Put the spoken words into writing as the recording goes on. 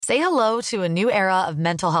Say hello to a new era of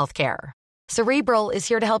mental health care. Cerebral is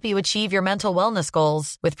here to help you achieve your mental wellness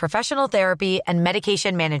goals with professional therapy and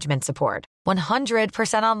medication management support.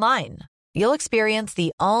 100% online. You'll experience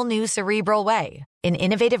the all-new Cerebral Way, an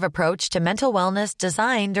innovative approach to mental wellness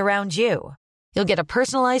designed around you. You'll get a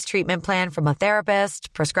personalized treatment plan from a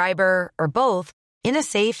therapist, prescriber, or both in a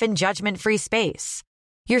safe and judgment-free space.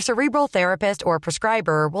 Your Cerebral therapist or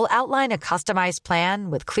prescriber will outline a customized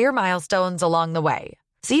plan with clear milestones along the way,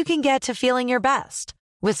 so you can get to feeling your best.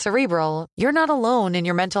 With Cerebral, you're not alone in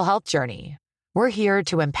your mental health journey. We're here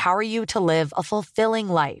to empower you to live a fulfilling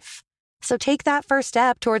life. So take that first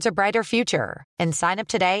step towards a brighter future and sign up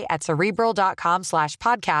today at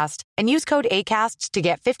Cerebral.com/podcast and use code ACAST to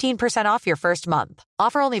get 15% off your first month.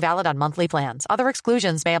 Offer only valid on monthly plans. Other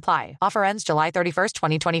exclusions may apply. Offer ends July 31st,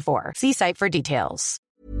 2024. See site for details.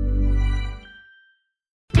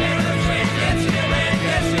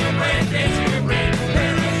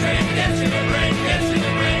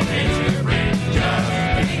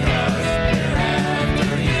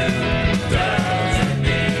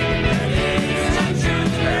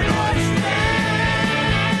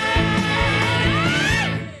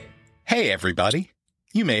 Hey everybody!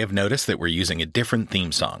 You may have noticed that we're using a different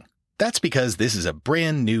theme song. That's because this is a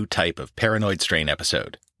brand new type of Paranoid Strain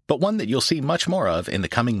episode, but one that you'll see much more of in the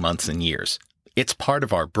coming months and years. It's part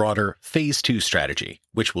of our broader Phase 2 strategy,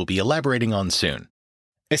 which we'll be elaborating on soon.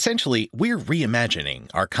 Essentially, we're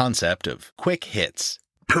reimagining our concept of quick hits.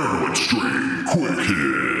 Paranoid Strain Quick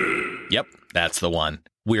Hit! Yep, that's the one.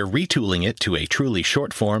 We're retooling it to a truly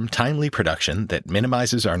short-form, timely production that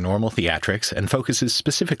minimizes our normal theatrics and focuses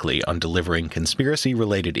specifically on delivering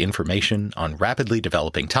conspiracy-related information on rapidly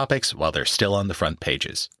developing topics while they're still on the front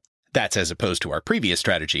pages. That's as opposed to our previous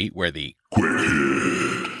strategy, where the Quick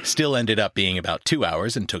Hit still ended up being about 2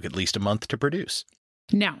 hours and took at least a month to produce.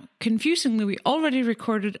 Now, confusingly, we already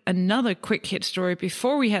recorded another quick hit story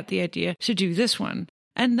before we had the idea to do this one.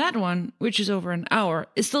 And that one, which is over an hour,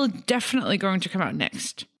 is still definitely going to come out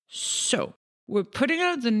next. So, we're putting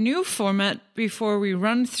out the new format before we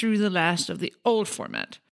run through the last of the old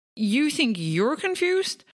format. You think you're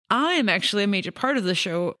confused? I am actually a major part of the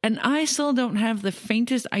show, and I still don't have the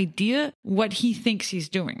faintest idea what he thinks he's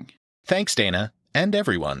doing. Thanks, Dana, and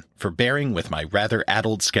everyone, for bearing with my rather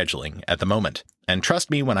addled scheduling at the moment. And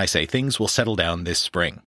trust me when I say things will settle down this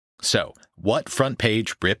spring. So, what front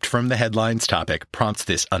page ripped from the headlines topic prompts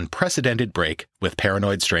this unprecedented break with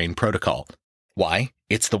Paranoid Strain Protocol? Why,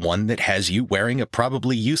 it's the one that has you wearing a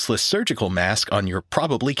probably useless surgical mask on your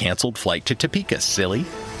probably canceled flight to Topeka, silly.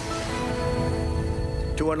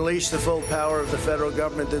 To unleash the full power of the federal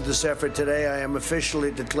government in this effort today, I am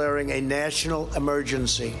officially declaring a national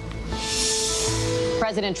emergency.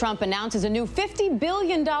 President Trump announces a new $50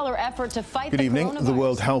 billion effort to fight the coronavirus. Good evening. The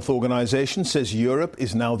World Health Organization says Europe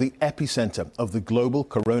is now the epicenter of the global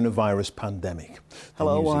coronavirus pandemic.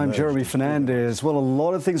 Hello, I'm Jeremy Fernandez. Well, a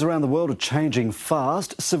lot of things around the world are changing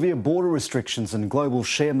fast. Severe border restrictions and global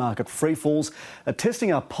share market freefalls are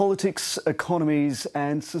testing our politics, economies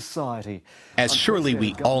and society. As surely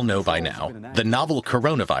we all know by now, the novel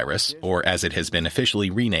coronavirus, or as it has been officially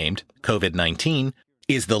renamed, COVID-19,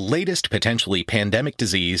 is the latest potentially pandemic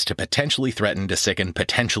disease to potentially threaten to sicken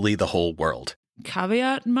potentially the whole world.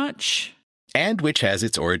 Caveat much? And which has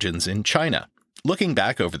its origins in China. Looking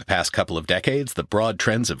back over the past couple of decades, the broad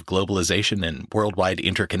trends of globalization and worldwide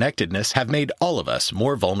interconnectedness have made all of us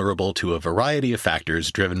more vulnerable to a variety of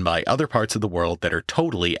factors driven by other parts of the world that are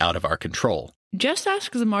totally out of our control. Just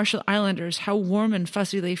ask the Marshall Islanders how warm and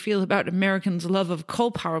fuzzy they feel about Americans' love of coal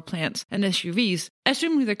power plants and SUVs,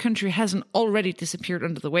 assuming their country hasn't already disappeared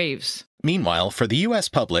under the waves. Meanwhile, for the U.S.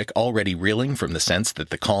 public already reeling from the sense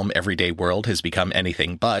that the calm everyday world has become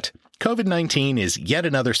anything but, COVID-19 is yet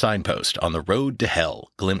another signpost on the road to hell,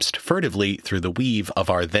 glimpsed furtively through the weave of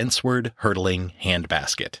our thenceward hurtling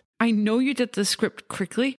handbasket. I know you did the script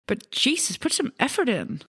quickly, but Jesus, put some effort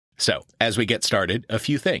in. So, as we get started, a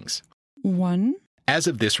few things. 1. As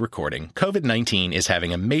of this recording, COVID-19 is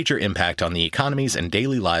having a major impact on the economies and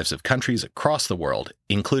daily lives of countries across the world,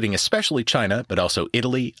 including especially China, but also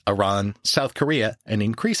Italy, Iran, South Korea, and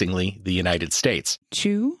increasingly the United States.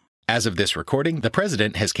 2. As of this recording, the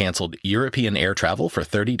president has canceled European air travel for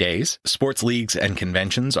 30 days, sports leagues and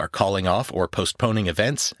conventions are calling off or postponing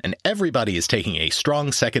events, and everybody is taking a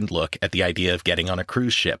strong second look at the idea of getting on a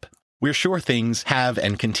cruise ship. We're sure things have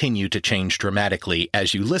and continue to change dramatically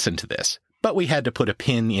as you listen to this, but we had to put a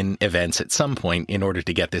pin in events at some point in order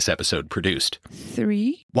to get this episode produced.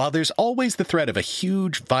 3. While there's always the threat of a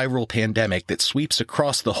huge viral pandemic that sweeps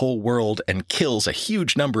across the whole world and kills a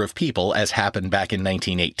huge number of people, as happened back in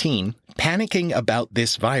 1918, panicking about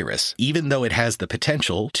this virus, even though it has the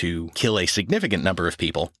potential to kill a significant number of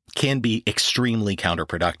people, can be extremely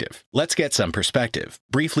counterproductive. Let's get some perspective,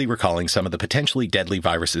 briefly recalling some of the potentially deadly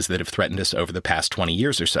viruses that have threatened us over the past 20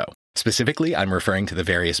 years or so. Specifically, I'm referring to the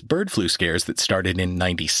various bird flu scares that started in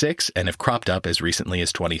 '96 and have cropped up as recently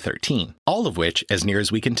as 2013, all of which, as near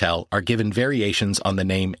as we can tell, are given variations on the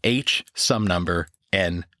name H some number,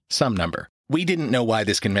 N some number. We didn't know why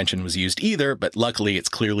this convention was used either, but luckily it's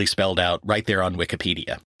clearly spelled out right there on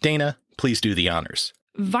Wikipedia. Dana, please do the honors.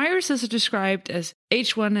 Viruses are described as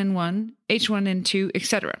H1N1, H1N2,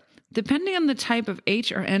 etc. Depending on the type of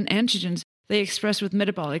H or N antigens they express with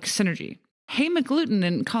metabolic synergy.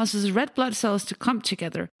 Hemagglutinin causes red blood cells to clump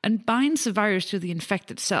together and binds the virus to the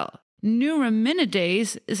infected cell.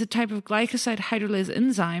 Neuraminidase is a type of glycoside hydrolase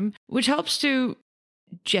enzyme which helps to...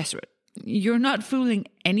 Jesuit. You're not fooling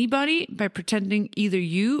anybody by pretending either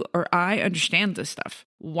you or I understand this stuff.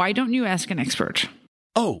 Why don't you ask an expert?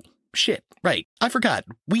 Oh, shit, right. I forgot.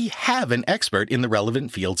 We have an expert in the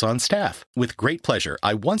relevant fields on staff. With great pleasure,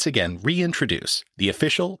 I once again reintroduce the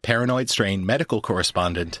official Paranoid Strain medical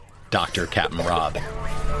correspondent, Dr. Captain Rob.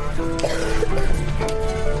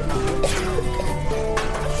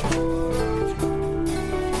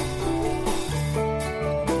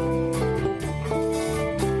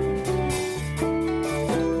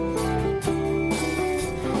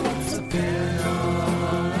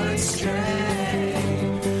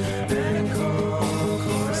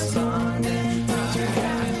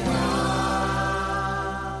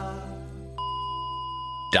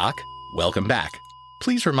 Doc, welcome back.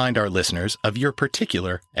 Please remind our listeners of your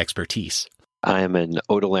particular expertise. I am an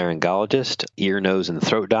otolaryngologist, ear, nose, and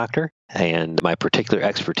throat doctor, and my particular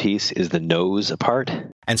expertise is the nose part.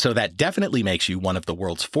 And so that definitely makes you one of the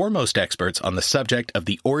world's foremost experts on the subject of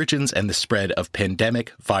the origins and the spread of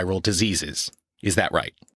pandemic viral diseases. Is that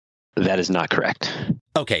right? That is not correct.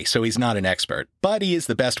 Okay, so he's not an expert, but he is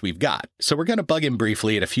the best we've got. So we're going to bug him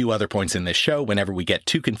briefly at a few other points in this show whenever we get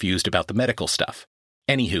too confused about the medical stuff.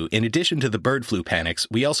 Anywho, in addition to the bird flu panics,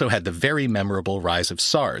 we also had the very memorable rise of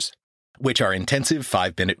SARS, which our intensive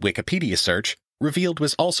 5-minute Wikipedia search revealed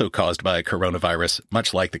was also caused by a coronavirus,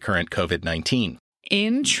 much like the current COVID-19.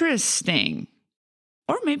 Interesting.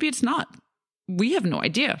 Or maybe it's not. We have no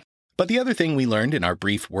idea. But the other thing we learned in our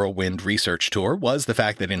brief whirlwind research tour was the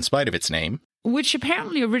fact that in spite of its name, which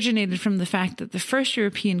apparently originated from the fact that the first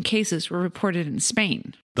European cases were reported in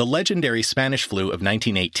Spain, the legendary Spanish flu of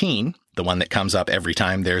 1918, the one that comes up every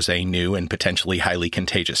time there's a new and potentially highly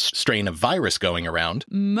contagious strain of virus going around,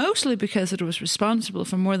 mostly because it was responsible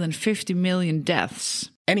for more than 50 million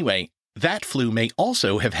deaths. Anyway, that flu may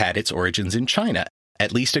also have had its origins in China,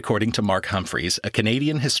 at least according to Mark Humphreys, a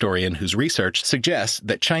Canadian historian whose research suggests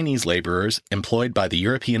that Chinese laborers employed by the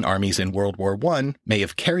European armies in World War I may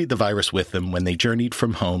have carried the virus with them when they journeyed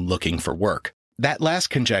from home looking for work. That last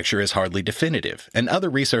conjecture is hardly definitive, and other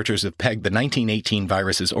researchers have pegged the 1918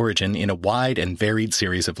 virus's origin in a wide and varied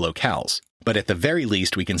series of locales. But at the very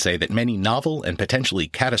least, we can say that many novel and potentially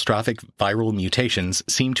catastrophic viral mutations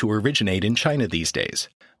seem to originate in China these days.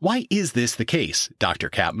 Why is this the case, Dr.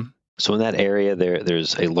 Captain? So in that area,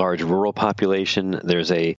 there's a large rural population.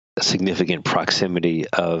 There's a significant proximity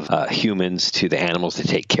of humans to the animals they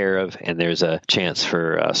take care of, and there's a chance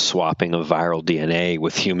for swapping of viral DNA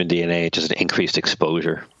with human DNA, just an increased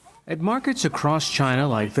exposure. At markets across China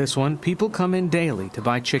like this one, people come in daily to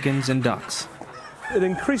buy chickens and ducks. It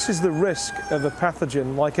increases the risk of a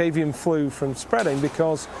pathogen like avian flu from spreading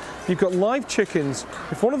because you've got live chickens.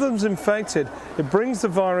 If one of them's infected, it brings the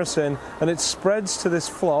virus in and it spreads to this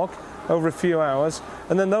flock over a few hours,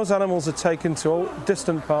 and then those animals are taken to all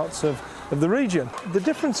distant parts of the region. The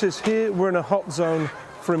difference is here we're in a hot zone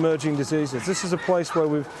for emerging diseases. This is a place where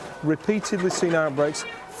we've repeatedly seen outbreaks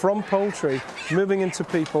from poultry moving into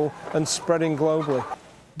people and spreading globally.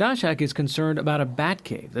 Dashak is concerned about a bat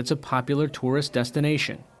cave that's a popular tourist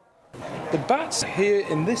destination. The bats here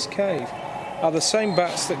in this cave are the same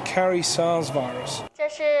bats that carry SARS virus.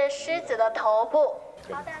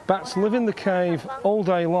 Bats live in the cave all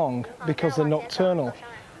day long because they're nocturnal.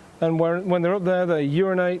 And when they're up there, they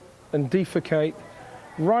urinate and defecate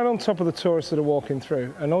right on top of the tourists that are walking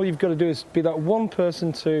through. And all you've got to do is be that one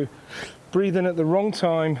person to breathe in at the wrong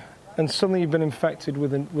time, and suddenly you've been infected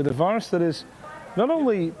with a virus that is not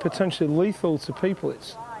only potentially lethal to people,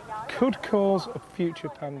 it could cause a future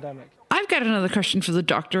pandemic. I've got another question for the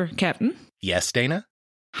doctor, Captain. Yes, Dana?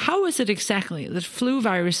 How is it exactly that flu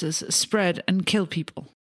viruses spread and kill people?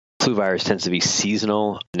 Flu virus tends to be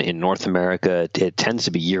seasonal. In North America, it tends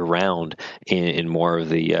to be year-round in more of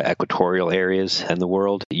the equatorial areas in the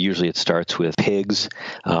world. Usually it starts with pigs,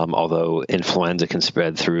 although influenza can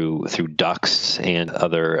spread through ducks and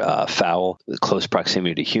other fowl. Close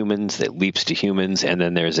proximity to humans, it leaps to humans, and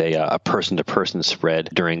then there's a person-to-person spread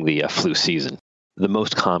during the flu season. The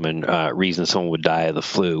most common reason someone would die of the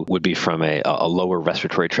flu would be from a lower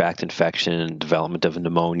respiratory tract infection, development of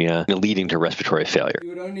pneumonia, leading to respiratory failure. You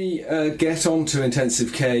would only get onto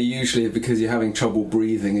intensive care usually because you're having trouble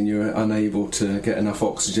breathing and you're unable to get enough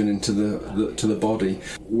oxygen into the body.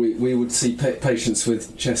 We would see patients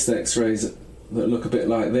with chest X-rays that look a bit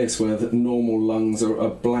like this, where the normal lungs are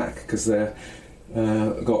black because they're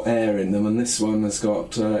got air in them, and this one has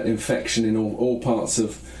got infection in all parts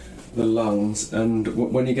of the lungs, and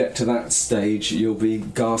when you get to that stage you'll be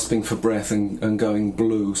gasping for breath and going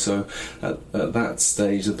blue. So at that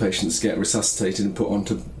stage the patients get resuscitated and put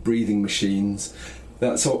onto breathing machines.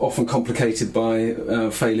 That's often complicated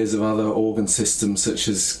by failures of other organ systems such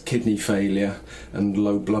as kidney failure and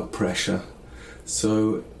low blood pressure.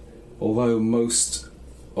 So although most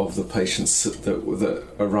of the patients that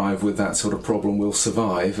arrive with that sort of problem will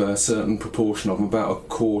survive, a certain proportion of them, about a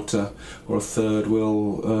quarter or a third,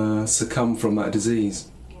 will succumb from that disease.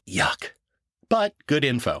 Yuck. But good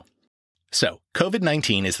info. So,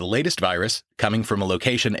 COVID-19 is the latest virus coming from a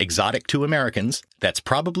location exotic to Americans that's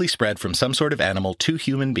probably spread from some sort of animal to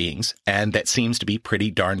human beings, and that seems to be pretty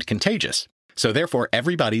darned contagious. So therefore,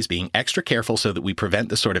 everybody's being extra careful so that we prevent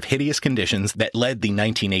the sort of hideous conditions that led the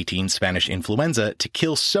 1918 Spanish influenza to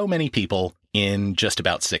kill so many people in just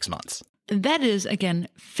about 6 months. That is, again,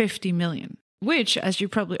 50 million, which, as you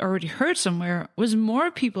probably already heard somewhere, was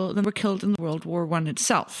more people than were killed in World War I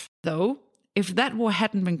itself. Though, if that war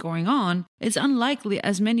hadn't been going on, it's unlikely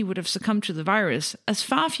as many would have succumbed to the virus, as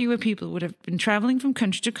far fewer people would have been traveling from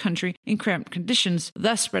country to country in cramped conditions,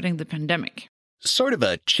 thus spreading the pandemic. Sort of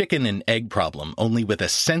a chicken and egg problem, only with a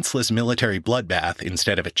senseless military bloodbath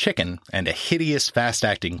instead of a chicken, and a hideous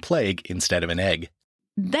fast-acting plague instead of an egg.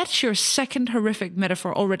 That's your second horrific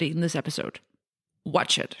metaphor already in this episode.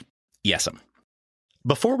 Watch it. Yes'm.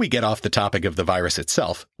 Before we get off the topic of the virus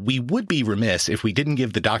itself, we would be remiss if we didn't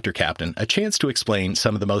give the Dr. Captain a chance to explain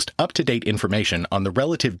some of the most up-to-date information on the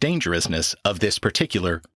relative dangerousness of this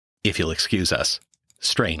particular, if you'll excuse us,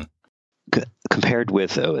 strain. Compared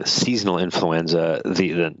with seasonal influenza,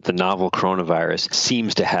 the novel coronavirus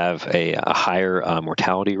seems to have a higher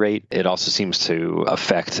mortality rate. It also seems to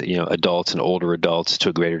affect adults and older adults to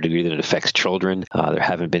a greater degree than it affects children. There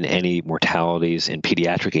haven't been any mortalities in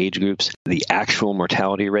pediatric age groups. The actual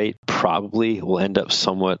mortality rate probably will end up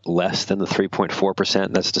somewhat less than the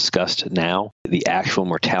 3.4% that's discussed now. The actual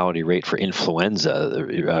mortality rate for influenza,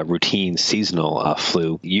 the routine seasonal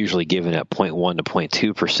flu, usually given at 0.1 to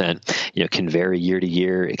 0.2%, can vary year to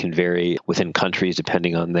year. It can vary within countries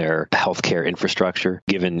depending on their healthcare infrastructure.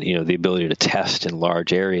 Given the ability to test in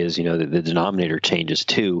large areas, the denominator changes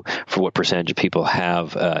too for what percentage of people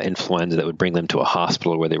have influenza that would bring them to a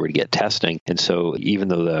hospital where they were to get testing. And so, even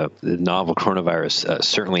though the novel coronavirus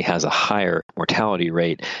certainly has a higher mortality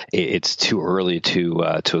rate, it's too early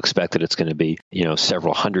to expect that it's going to be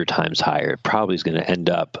several hundred times higher. It probably is going to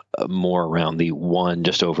end up more around the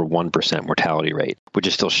just over 1% mortality rate, which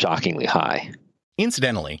is still shockingly high.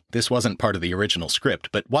 Incidentally, this wasn't part of the original script,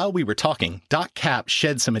 but while we were talking, Doc Cap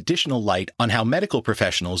shed some additional light on how medical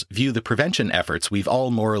professionals view the prevention efforts we've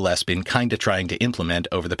all more or less been kind of trying to implement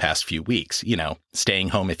over the past few weeks. Staying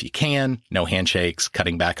home if you can, no handshakes,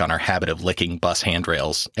 cutting back on our habit of licking bus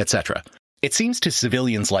handrails, etc. It seems to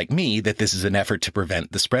civilians like me that this is an effort to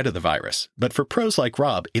prevent the spread of the virus, but for pros like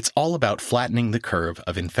Rob, it's all about flattening the curve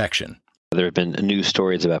of infection. There have been news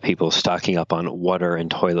stories about people stocking up on water and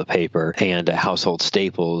toilet paper and household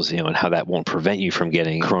staples, and how that won't prevent you from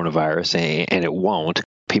getting coronavirus, and it won't.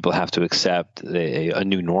 People have to accept a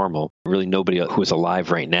new normal. Really, nobody who is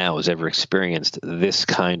alive right now has ever experienced this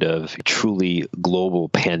kind of truly global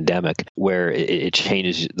pandemic where it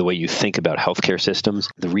changes the way you think about healthcare systems.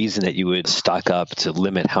 The reason that you would stock up to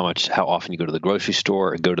limit how often you go to the grocery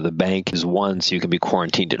store or go to the bank is, one, so you can be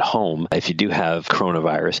quarantined at home if you do have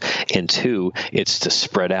coronavirus, and two, it's to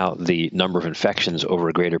spread out the number of infections over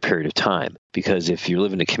a greater period of time. Because if you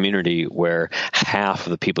live in a community where half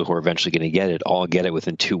of the people who are eventually going to get it all get it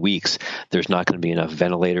within 2 weeks, there's not going to be enough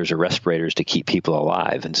ventilators or respirators to keep people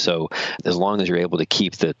alive. And so as long as you're able to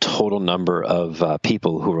keep the total number of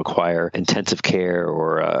people who require intensive care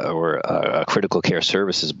or critical care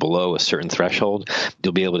services below a certain threshold,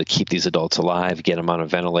 you'll be able to keep these adults alive, get them on a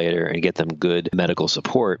ventilator, and get them good medical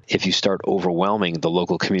support. If you start overwhelming the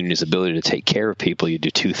local community's ability to take care of people, you do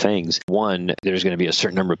two things. One, there's going to be a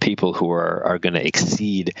certain number of people who are going to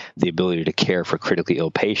exceed the ability to care for critically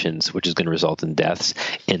ill patients, which is going to result in deaths.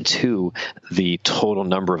 And two, the total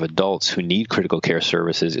number of adults who need critical care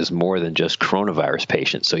services is more than just coronavirus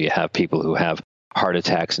patients. So you have people who have heart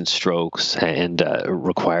attacks and strokes and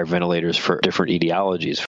require ventilators for different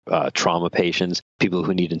etiologies, trauma patients, people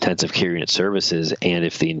who need intensive care unit services. And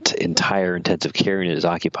if the entire intensive care unit is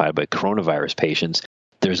occupied by coronavirus patients,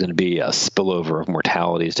 there's going to be a spillover of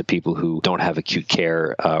mortalities to people who don't have acute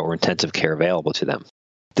care or intensive care available to them.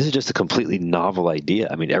 This is just a completely novel idea.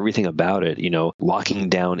 I mean, everything about it, locking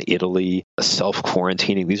down Italy,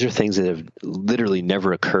 self-quarantining, these are things that have literally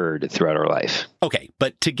never occurred throughout our life. Okay,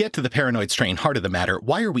 but to get to the paranoid strain heart of the matter,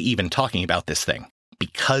 why are we even talking about this thing?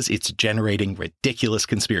 Because it's generating ridiculous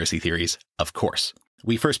conspiracy theories, of course.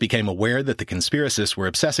 We first became aware that the conspiracists were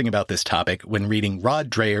obsessing about this topic when reading Rod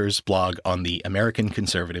Dreher's blog on the American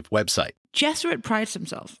Conservative website. Jesuit prides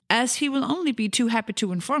himself, as he will only be too happy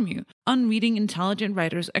to inform you, on reading intelligent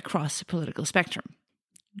writers across the political spectrum.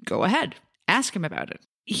 Go ahead, ask him about it.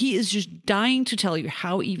 He is just dying to tell you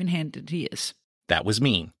how even-handed he is. That was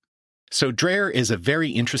mean. So Dreher is a very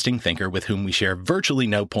interesting thinker with whom we share virtually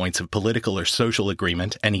no points of political or social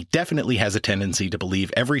agreement, and he definitely has a tendency to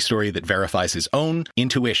believe every story that verifies his own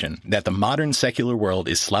intuition that the modern secular world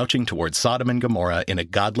is slouching towards Sodom and Gomorrah in a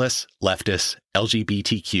godless, leftist,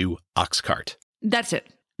 LGBTQ ox cart. That's it.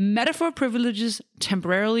 Metaphor privileges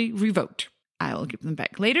temporarily revoked. I will give them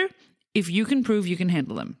back later if you can prove you can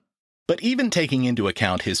handle them. But even taking into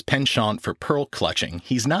account his penchant for pearl clutching,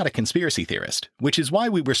 he's not a conspiracy theorist, which is why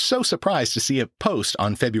we were so surprised to see a post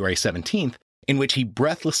on February 17th in which he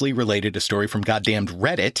breathlessly related a story from goddamned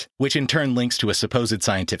Reddit, which in turn links to a supposed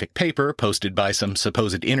scientific paper posted by some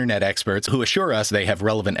supposed internet experts who assure us they have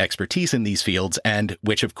relevant expertise in these fields and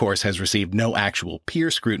which, of course, has received no actual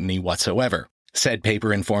peer scrutiny whatsoever. Said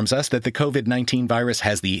paper informs us that the COVID-19 virus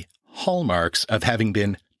has the hallmarks of having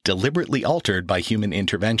been deliberately altered by human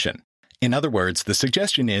intervention. In other words, the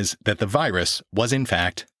suggestion is that the virus was, in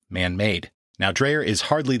fact, man-made. Now, Dreher is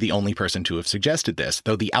hardly the only person to have suggested this,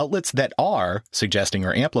 though the outlets that are suggesting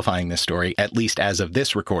or amplifying this story, at least as of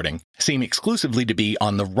this recording, seem exclusively to be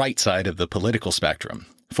on the right side of the political spectrum.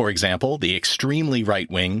 For example, the extremely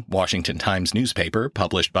right-wing Washington Times newspaper,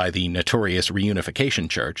 published by the notorious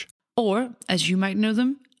Reunification Church. Or, as you might know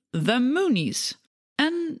them, the Moonies,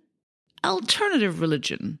 an alternative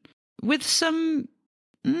religion with some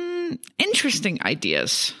interesting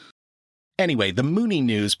ideas. Anyway, the Mooney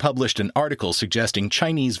News published an article suggesting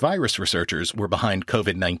Chinese virus researchers were behind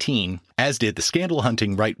COVID-19, as did the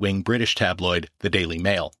scandal-hunting right-wing British tabloid, The Daily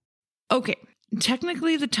Mail. Okay,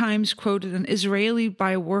 technically the Times quoted an Israeli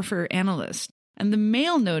biowarfare analyst, and the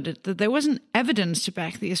Mail noted that there wasn't evidence to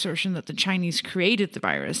back the assertion that the Chinese created the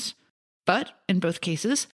virus. But, in both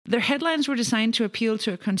cases, their headlines were designed to appeal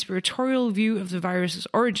to a conspiratorial view of the virus's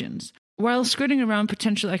origins, while skirting around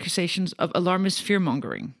potential accusations of alarmist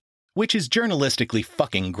fear-mongering. Which is journalistically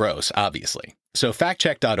fucking gross, obviously. So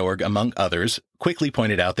factcheck.org, among others, quickly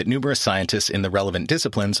pointed out that numerous scientists in the relevant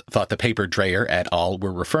disciplines thought the paper Dreher et al.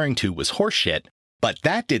 Were referring to was horseshit, but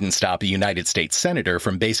that didn't stop a United States senator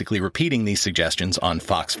from basically repeating these suggestions on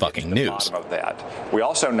Fox fucking News. Of that. We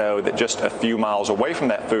also know that just a few miles away from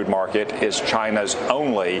that food market is China's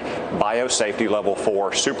only biosafety level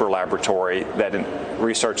 4 super laboratory that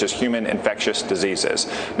researches human infectious diseases.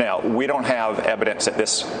 Now, we don't have evidence that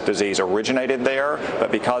this disease originated there,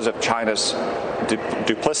 but because of China's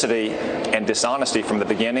duplicity and dishonesty from the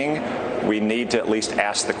beginning, we need to at least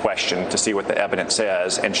ask the question to see what the evidence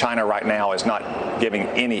says, and China right now is not giving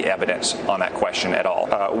any evidence on that question at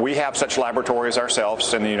all. We have such laboratories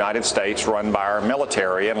ourselves in the United States run by our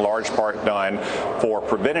military, in large part done for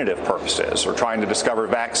preventative purposes, or trying to discover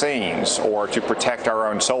vaccines, or to protect our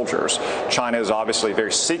own soldiers. China is obviously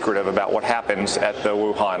very secretive about what happens at the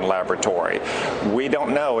Wuhan laboratory. We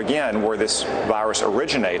don't know, again, where this virus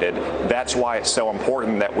originated. That's why it's so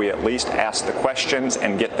important that we at least ask the questions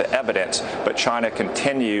and get the evidence, but China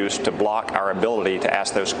continues to block our ability to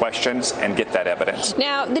ask those questions and get that evidence.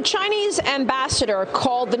 Now, the Chinese ambassador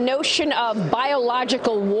called the notion of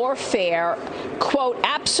biological warfare, quote,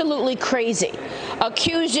 absolutely crazy,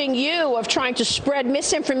 accusing you of trying to spread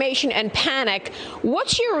misinformation and panic.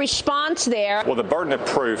 What's your response there? Well, the burden of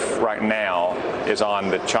proof right now is on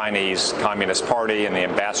the Chinese Communist Party and the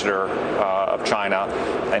ambassador of China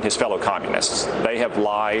and his fellow communists. They have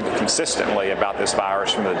lied consistently about this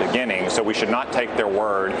virus from the beginning, so we should not take their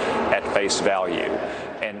word at face value.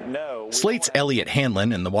 And no, Slate's Elliot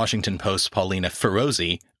Hanlon and the Washington Post's Paulina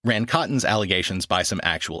Ferozi ran Cotton's allegations by some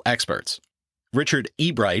actual experts. Richard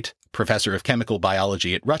Ebright, professor of chemical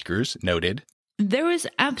biology at Rutgers, noted, "There is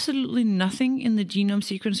absolutely nothing in the genome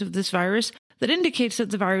sequence of this virus that indicates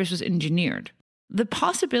that the virus was engineered. The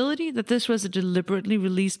possibility that this was a deliberately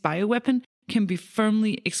released bioweapon can be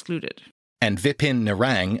firmly excluded." And Vipin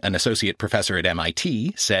Narang, an associate professor at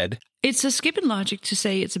MIT, said, "It's a skip in logic to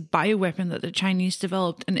say it's a bioweapon that the Chinese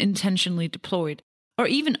developed and intentionally deployed, or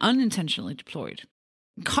even unintentionally deployed.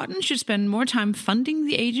 Cotton should spend more time funding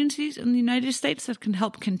the agencies in the United States that can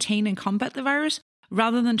help contain and combat the virus,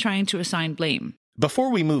 rather than trying to assign blame."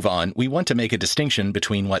 Before we move on, we want to make a distinction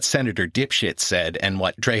between what Senator Dipshit said and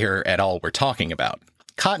what Dreher et al. Were talking about.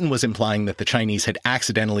 Cotton was implying that the Chinese had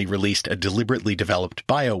accidentally released a deliberately developed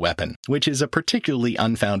bioweapon, which is a particularly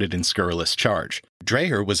unfounded and scurrilous charge.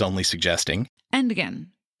 Dreher was only suggesting, and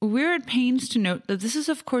again, we're at pains to note that this is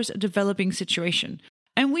of course a developing situation,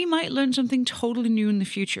 and we might learn something totally new in the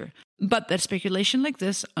future, but that speculation like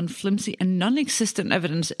this on flimsy and non-existent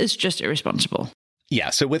evidence is just irresponsible. Yeah,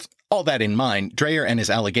 so with all that in mind, Dreher and his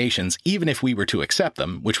allegations, even if we were to accept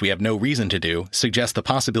them, which we have no reason to do, suggest the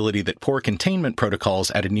possibility that poor containment protocols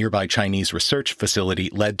at a nearby Chinese research facility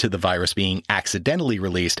led to the virus being accidentally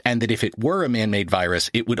released, and that if it were a man-made virus,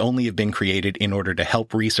 it would only have been created in order to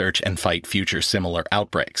help research and fight future similar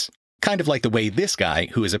outbreaks. Kind of like the way this guy,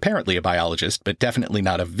 who is apparently a biologist, but definitely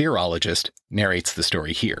not a virologist, narrates the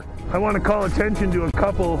story here. I want to call attention to a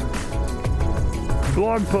couple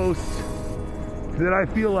blog posts that I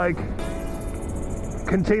feel like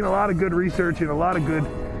contain a lot of good research and a lot of good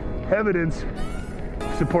evidence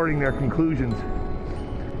supporting their conclusions.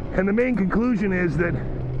 And the main conclusion is that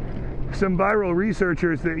some viral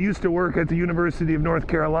researchers that used to work at the University of North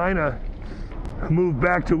Carolina moved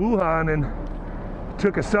back to Wuhan and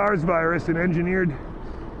took a SARS virus and engineered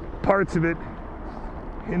parts of it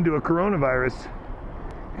into a coronavirus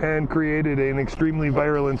and created an extremely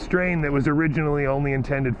virulent strain that was originally only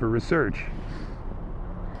intended for research.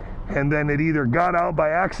 And then it either got out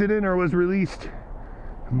by accident or was released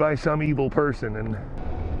by some evil person. And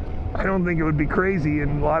I don't think it would be crazy,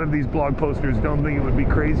 and a lot of these blog posters don't think it would be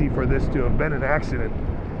crazy for this to have been an accident.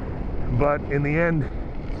 But in the end,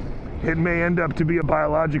 it may end up to be a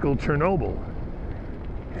biological Chernobyl.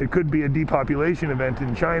 It could be a depopulation event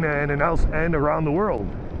in China and around the world.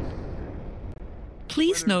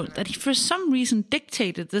 Please note that he for some reason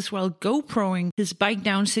dictated this while GoProing his bike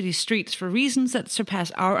down city streets for reasons that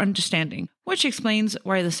surpass our understanding, which explains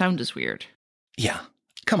why the sound is weird. Yeah,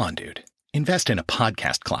 come on, dude. Invest in a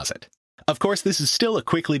podcast closet. Of course, this is still a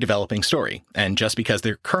quickly developing story, and just because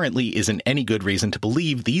there currently isn't any good reason to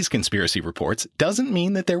believe these conspiracy reports doesn't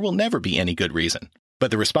mean that there will never be any good reason. But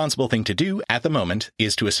the responsible thing to do at the moment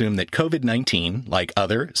is to assume that COVID-19, like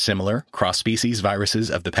other similar cross-species viruses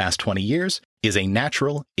of the past 20 years, is a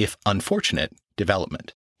natural, if unfortunate,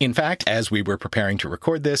 development. In fact, as we were preparing to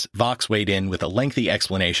record this, Vox weighed in with a lengthy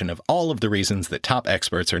explanation of all of the reasons that top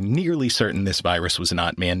experts are nearly certain this virus was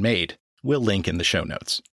not man-made. We'll link in the show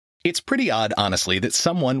notes. It's pretty odd, honestly, that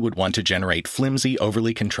someone would want to generate flimsy,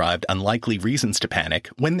 overly contrived, unlikely reasons to panic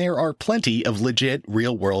when there are plenty of legit,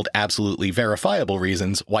 real-world, absolutely verifiable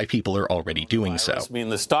reasons why people are already doing so. I mean,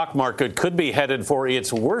 the stock market could be headed for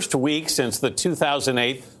its worst week since the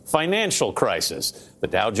 2008 financial crisis. The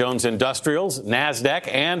Dow Jones Industrials, NASDAQ,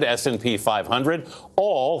 and S&P 500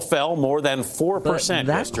 all fell more than 4% But that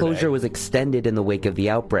yesterday. closure was extended in the wake of the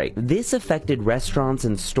outbreak. This affected restaurants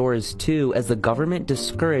and stores, too, as the government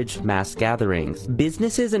discouraged mass gatherings.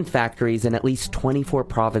 Businesses and factories in at least 24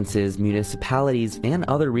 provinces, municipalities, and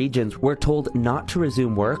other regions were told not to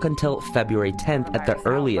resume work until February 10th at the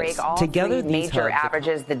earliest. Together, these major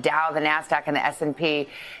averages, the Dow, the NASDAQ, and the S&P,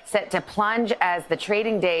 set to plunge as the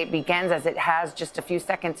trading day begins, as it has just a few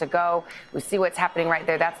seconds ago. We see what's happening right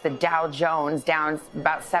there. That's the Dow Jones, down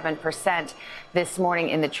about 7% this morning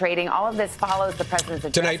in the trading. All of this follows the president's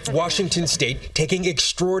address. Tonight, Washington State taking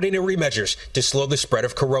extraordinary measures to slow the spread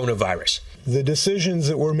of coronavirus. The decisions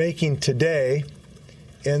that we're making today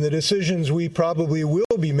And the decisions we probably will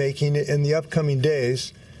be making in the upcoming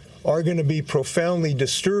days are going to be profoundly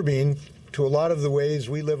disturbing to a lot of the ways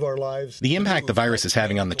we live our lives. The impact the virus is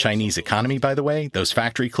having on the Chinese economy, by the way, those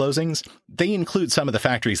factory closings, they include some of the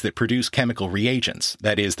factories that produce chemical reagents,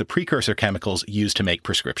 that is, the precursor chemicals used to make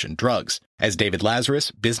prescription drugs. As David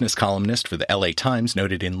Lazarus, business columnist for the LA Times,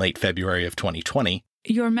 noted in late February of 2020,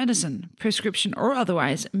 your medicine, prescription or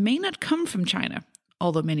otherwise, may not come from China,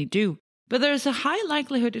 although many do. But there is a high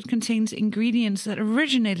likelihood it contains ingredients that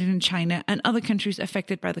originated in China and other countries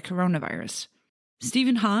affected by the coronavirus.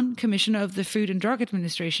 Stephen Hahn, Commissioner of the Food and Drug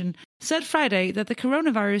Administration, said Friday that the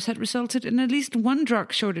coronavirus had resulted in at least one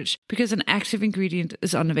drug shortage because an active ingredient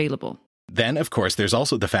is unavailable. Then, of course, there's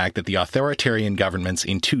also the fact that the authoritarian governments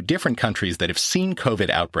in two different countries that have seen COVID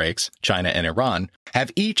outbreaks, China and Iran,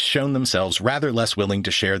 have each shown themselves rather less willing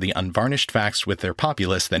to share the unvarnished facts with their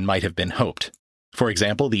populace than might have been hoped. For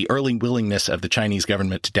example, the early willingness of the Chinese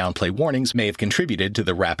government to downplay warnings may have contributed to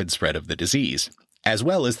the rapid spread of the disease, as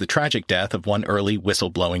well as the tragic death of one early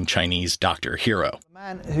whistleblowing Chinese doctor hero. A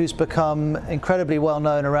man who's become incredibly well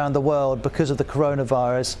known around the world because of the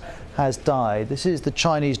coronavirus has died. This is the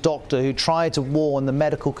Chinese doctor who tried to warn the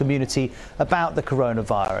medical community about the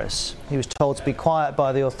coronavirus. He was told to be quiet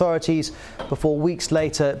by the authorities before weeks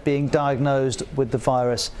later being diagnosed with the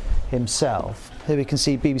virus himself. Here we can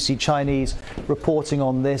see BBC Chinese reporting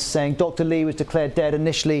on this, saying Dr. Li was declared dead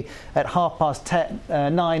initially at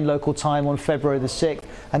 9:30 local time on February the 6th,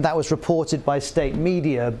 and that was reported by state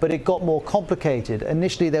media, but it got more complicated.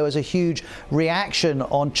 Initially, there was a huge reaction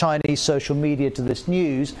on Chinese social media to this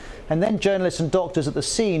news, and then journalists and doctors at the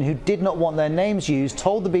scene who did not want their names used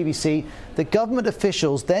told the BBC that government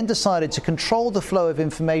officials then decided to control the flow of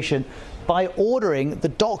information by ordering the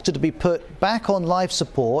doctor to be put back on life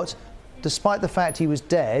support, despite the fact he was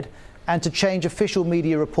dead, and to change official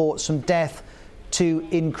media reports from death to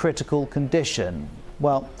in critical condition.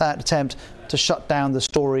 Well, that attempt to shut down the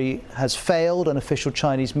story has failed, and official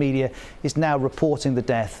Chinese media is now reporting the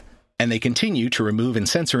death. And they continue to remove and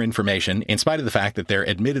censor information in spite of the fact that their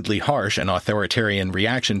admittedly harsh and authoritarian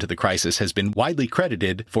reaction to the crisis has been widely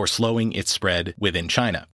credited for slowing its spread within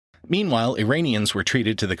China. Meanwhile, Iranians were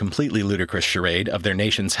treated to the completely ludicrous charade of their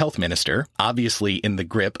nation's health minister, obviously in the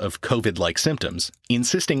grip of COVID-like symptoms,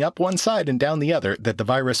 insisting up one side and down the other that the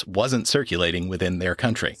virus wasn't circulating within their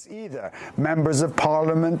country. Either members of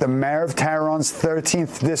parliament, the mayor of Tehran's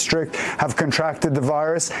 13th district have contracted the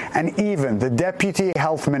virus, and even the deputy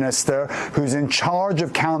health minister, who's in charge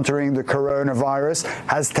of countering the coronavirus,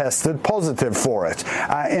 has tested positive for it.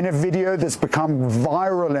 In a video that's become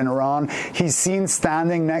viral in Iran, he's seen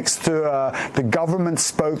standing next to the government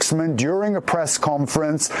spokesman during a press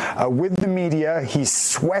conference with the media. He's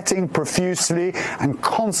sweating profusely and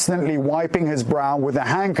constantly wiping his brow with a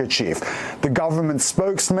handkerchief. The government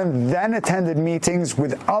spokesman then attended meetings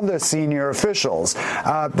with other senior officials.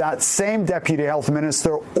 That same deputy health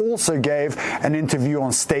minister also gave an interview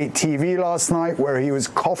on state TV last night where he was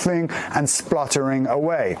coughing and spluttering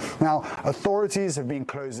away. Now, authorities have been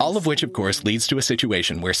closing... All of which, of course, leads to a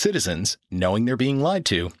situation where citizens, knowing they're being lied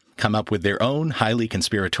to, come up with their own highly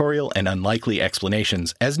conspiratorial and unlikely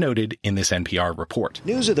explanations, as noted in this NPR report.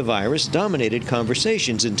 News of the virus dominated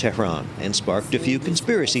conversations in Tehran and sparked a few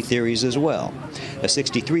conspiracy theories as well. A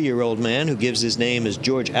 63-year-old man who gives his name as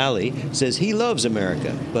George Ali says he loves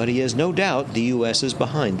America, but he has no doubt the U.S. is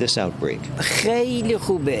behind this outbreak. خیلی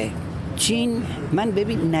خوبه. چین من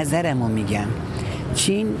ببین نظرمو میگم.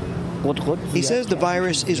 چین He says the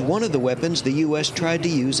virus is one of the weapons the U.S. tried to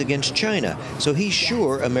use against China, so he's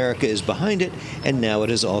sure America is behind it, and now it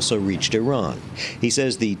has also reached Iran. He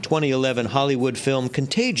says the 2011 Hollywood film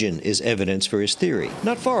Contagion is evidence for his theory.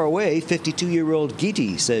 Not far away, 52-year-old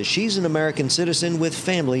Giti says she's an American citizen with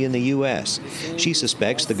family in the U.S. She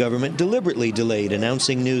suspects the government deliberately delayed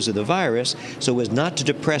announcing news of the virus so as not to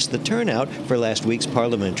depress the turnout for last week's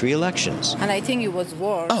parliamentary elections. And I think it was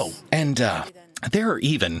worse. Oh, and there are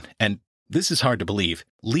even, and this is hard to believe,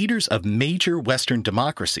 leaders of major Western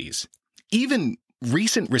democracies, even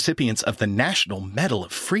recent recipients of the National Medal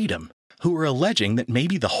of Freedom, who are alleging that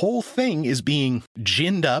maybe the whole thing is being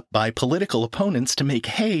ginned up by political opponents to make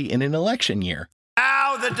hay in an election year.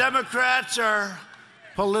 Now the Democrats are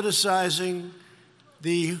politicizing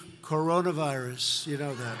the coronavirus. You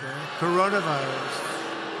know that, right? Coronavirus.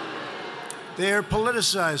 They're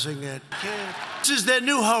politicizing it. This is their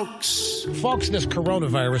new hoax. Folks, this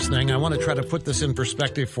coronavirus thing, I want to try to put this in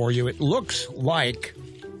perspective for you. It looks like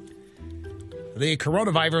the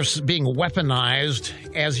coronavirus being weaponized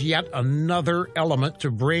as yet another element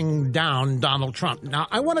to bring down Donald Trump. Now,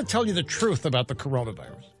 I want to tell you the truth about the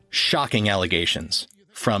coronavirus. Shocking allegations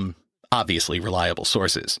from obviously reliable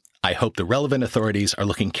sources. I hope the relevant authorities are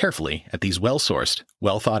looking carefully at these well-sourced,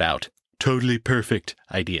 well-thought-out, totally perfect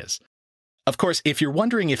ideas. Of course, if you're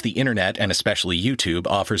wondering if the internet, and especially YouTube,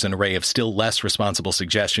 offers an array of still less responsible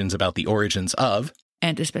suggestions about the origins of,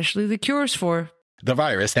 and especially the cures for, the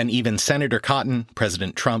virus than even Senator Cotton,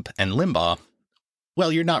 President Trump, and Limbaugh,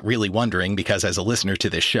 well, you're not really wondering because as a listener to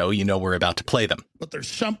this show, you know we're about to play them. But there's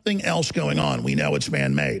something else going on. We know it's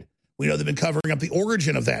man-made. We know they've been covering up the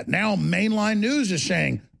origin of that. Now mainline news is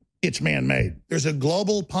saying it's man-made. There's a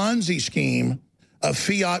global Ponzi scheme of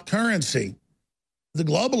fiat currency. The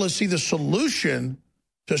globalists see the solution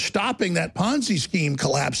to stopping that Ponzi scheme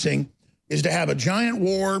collapsing is to have a giant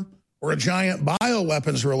war or a giant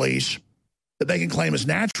bioweapons release that they can claim as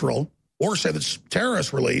natural, or say that's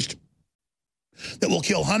terrorist released, that will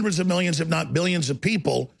kill hundreds of millions, if not billions of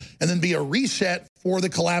people, and then be a reset for the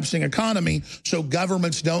collapsing economy so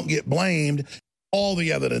governments don't get blamed. All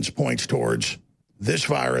the evidence points towards this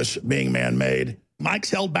virus being man-made.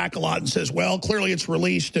 Mike's held back a lot and says, well, clearly it's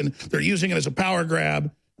released and they're using it as a power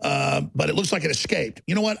grab, but it looks like it escaped.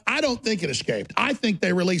 You know what? I don't think it escaped. I think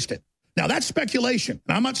they released it. Now, that's speculation.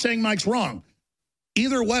 And I'm not saying Mike's wrong.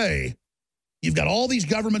 Either way, you've got all these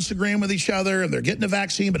governments agreeing with each other and they're getting a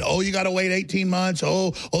vaccine, but, you got to wait 18 months.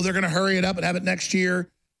 Oh, they're going to hurry it up and have it next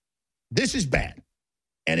year. This is bad.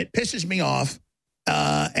 And it pisses me off.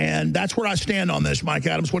 And that's where I stand on this, Mike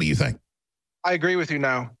Adams. What do you think? I agree with you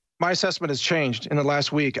now. My assessment has changed in the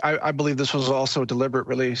last week. I believe this was also a deliberate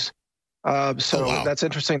release. That's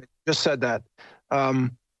interesting that you just said that.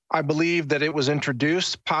 I believe that it was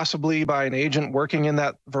introduced possibly by an agent working in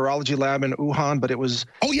that virology lab in Wuhan, but it was...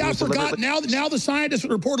 Oh, yeah, I forgot. Now the scientist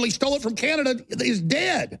that reportedly stole it from Canada is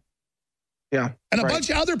dead. Yeah. And a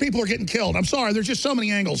bunch of other people are getting killed. I'm sorry, there's just so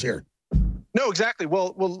many angles here. No, exactly.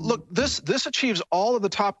 Well, look, this achieves all of the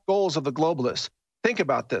top goals of the globalists. Think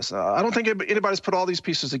about this. I don't think anybody's put all these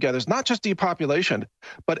pieces together. It's not just depopulation,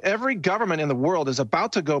 but every government in the world is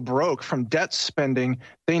about to go broke from debt spending.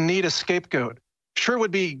 They need a scapegoat. Sure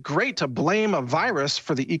would be great to blame a virus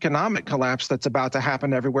for the economic collapse that's about to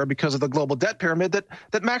happen everywhere because of the global debt pyramid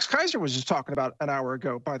that Max Kaiser was just talking about an hour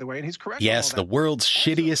ago, by the way, and he's correct. Yes, the world's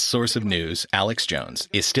shittiest source of news, Alex Jones,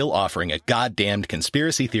 is still offering a goddamned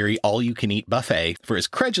conspiracy theory all-you-can-eat buffet for his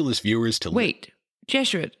credulous viewers to... Wait,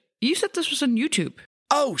 Jesuit, you said this was on YouTube.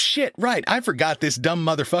 Oh, shit, right. I forgot this dumb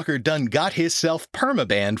motherfucker done got himself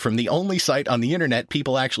permabanned from the only site on the internet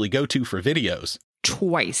people actually go to for videos.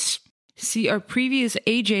 Twice. See our previous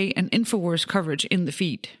AJ and InfoWars coverage in the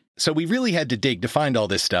feed. So we really had to dig to find all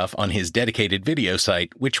this stuff on his dedicated video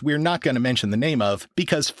site, which we're not going to mention the name of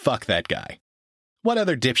because fuck that guy. What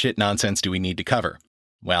other dipshit nonsense do we need to cover?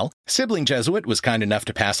 Well, Sibling Jesuit was kind enough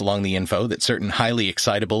to pass along the info that certain highly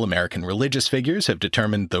excitable American religious figures have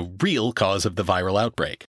determined the real cause of the viral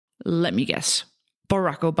outbreak. Let me guess.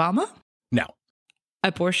 Barack Obama? No.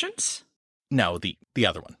 Abortions? No, the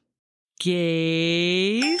other one.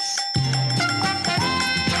 Gays?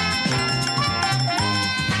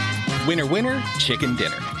 Winner, winner, chicken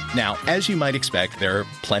dinner. Now, as you might expect, there are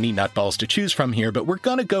plenty nutballs to choose from here, but we're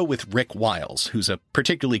gonna go with Rick Wiles, who's a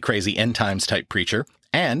particularly crazy end times type preacher,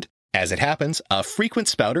 and, as it happens, a frequent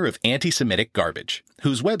spouter of anti-Semitic garbage,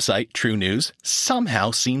 whose website, True News,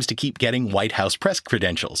 somehow seems to keep getting White House press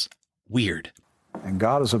credentials. Weird. And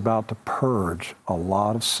God is about to purge a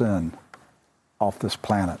lot of sin off this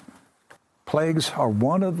planet. Plagues are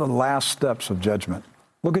one of the last steps of judgment.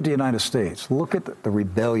 Look at the United States. Look at the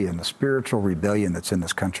rebellion, the spiritual rebellion that's in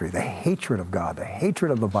this country, the hatred of God, the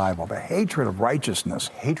hatred of the Bible, the hatred of righteousness.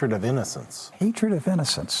 Hatred of innocence. Hatred of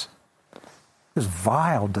innocence. There's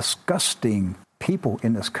vile, disgusting people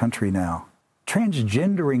in this country now,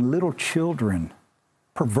 transgendering little children,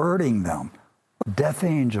 perverting them. A death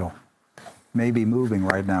angel may be moving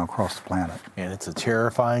right now across the planet. And it's a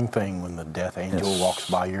terrifying thing when the death angel walks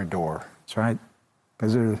by your door. That's right.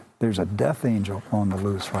 Because there's a death angel on the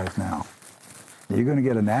loose right now. You're going to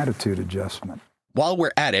get an attitude adjustment. While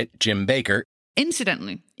we're at it, Jim Baker...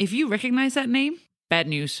 Incidentally, if you recognize that name, bad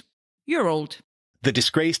news. You're old. The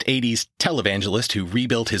disgraced 80s televangelist who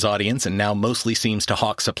rebuilt his audience and now mostly seems to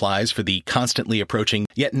hawk supplies for the constantly approaching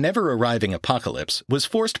yet never arriving apocalypse was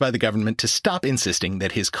forced by the government to stop insisting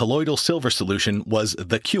that his colloidal silver solution was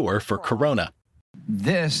the cure for corona.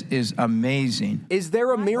 This is amazing. Is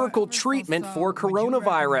there a miracle treatment for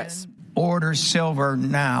coronavirus? order silver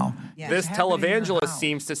now. This televangelist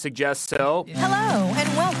seems to suggest so. Hello,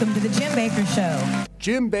 and welcome to the Jim Baker Show.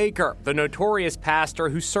 Jim Baker, the notorious pastor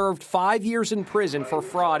who served 5 years in prison for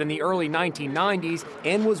fraud in the early 1990s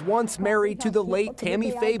and was once married to the late Tammy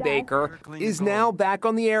Faye Baker, is now back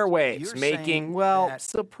on the airwaves, making, well,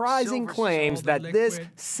 surprising claims that this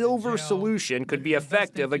silver solution could be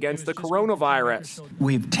effective against the coronavirus.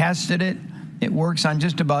 We've tested it. It works on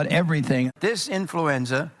just about everything. This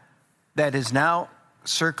influenza that is now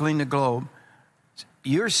circling the globe,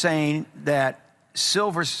 you're saying that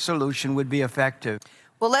silver solution would be effective.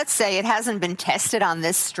 Well, let's say it hasn't been tested on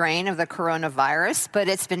this strain of the coronavirus, but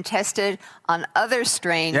it's been tested on other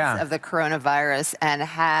strains of the coronavirus and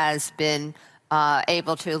has been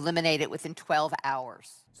able to eliminate it within 12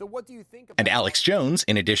 hours. So what do you think about And Alex Jones,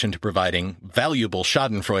 in addition to providing valuable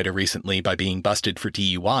schadenfreude recently by being busted for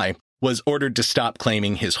DUI, was ordered to stop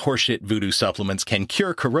claiming his horseshit voodoo supplements can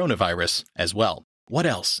cure coronavirus as well. What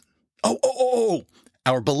else? Oh!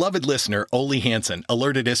 Our beloved listener, Ole Hansen,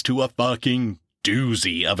 alerted us to a fucking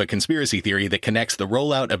doozy of a conspiracy theory that connects the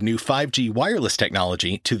rollout of new 5G wireless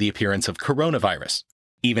technology to the appearance of coronavirus.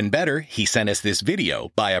 Even better, he sent us this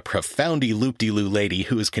video by a profoundly loop-de-loo lady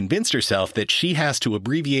who has convinced herself that she has to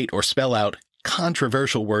abbreviate or spell out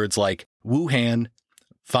controversial words like Wuhan,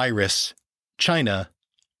 virus, China,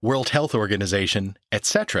 World Health Organization,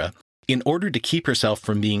 etc., in order to keep herself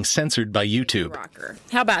from being censored by YouTube.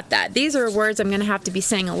 How about that? These are words I'm going to have to be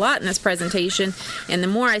saying a lot in this presentation, and the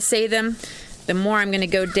more I say them, the more I'm going to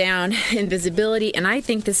go down in visibility, and I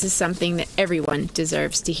think this is something that everyone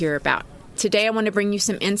deserves to hear about. Today I want to bring you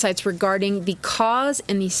some insights regarding the cause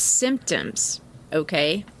and the symptoms,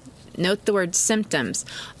 okay? Note the word symptoms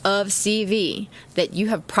of CV that you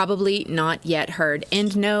have probably not yet heard.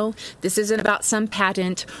 And no, this isn't about some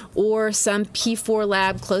patent or some P4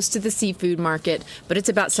 lab close to the seafood market, but it's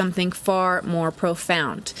about something far more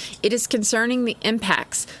profound. It is concerning the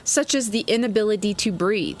impacts, such as the inability to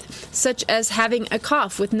breathe, such as having a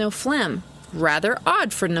cough with no phlegm. Rather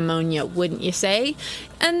odd for pneumonia, wouldn't you say?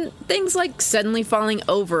 And things like suddenly falling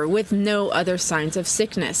over with no other signs of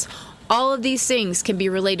sickness. All of these things can be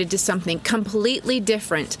related to something completely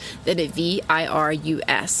different than a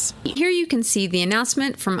virus. Here you can see the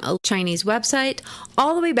announcement from a Chinese website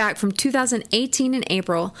all the way back from 2018 in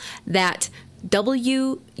April that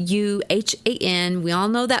Wuhan, we all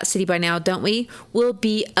know that city by now, don't we, will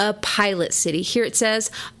be a pilot city. Here it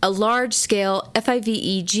says, a large-scale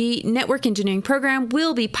FIVEG network engineering program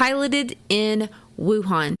will be piloted in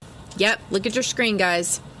Wuhan. Yep, look at your screen,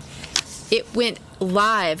 guys. It went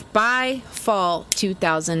live by fall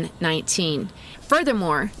 2019.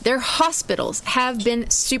 Furthermore, their hospitals have been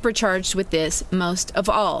supercharged with this most of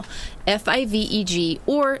all, FIVEG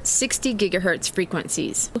or 60 gigahertz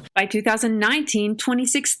frequencies. By 2019,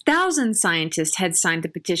 26,000 scientists had signed the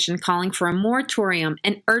petition calling for a moratorium,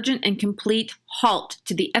 an urgent and complete halt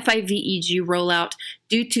to the FIVEG rollout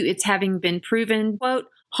due to its having been proven, quote,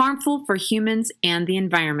 harmful for humans and the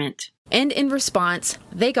environment. And in response,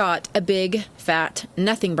 they got a big, fat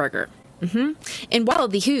nothing burger. And while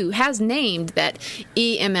the WHO has named that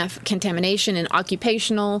EMF contamination in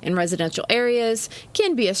occupational and residential areas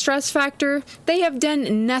can be a stress factor, they have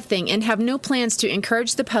done nothing and have no plans to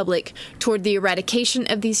encourage the public toward the eradication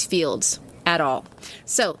of these fields at all.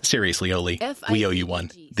 So, seriously, Oli, we owe you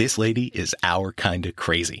one. This lady is our kind of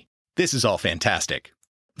crazy. This is all fantastic.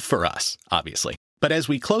 For us, obviously. But as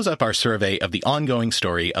we close up our survey of the ongoing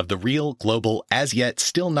story of the real, global, as yet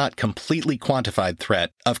still not completely quantified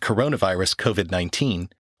threat of coronavirus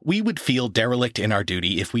COVID-19, we would feel derelict in our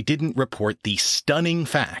duty if we didn't report the stunning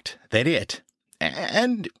fact that it,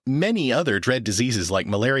 and many other dread diseases like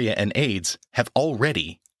malaria and AIDS, have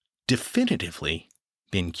already, definitively,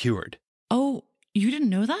 been cured. Oh, you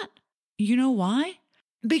didn't know that? You know why?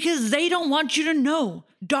 Because they don't want you to know.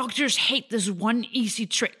 Doctors hate this one easy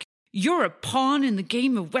trick. You're a pawn in the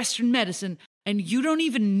game of Western medicine, and you don't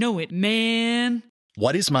even know it, man.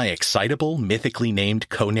 What is my excitable, mythically named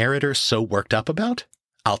co-narrator so worked up about?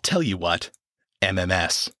 I'll tell you what.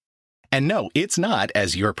 MMS. And no, it's not,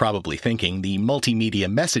 as you're probably thinking, the multimedia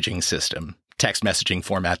messaging system, text messaging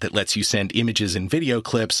format that lets you send images and video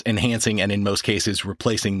clips, enhancing and in most cases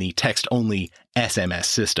replacing the text-only SMS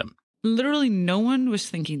system. Literally no one was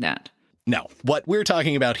thinking that. No, what we're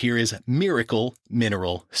talking about here is Miracle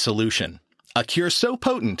Mineral Solution. A cure so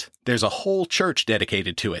potent, there's a whole church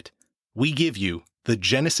dedicated to it. We give you the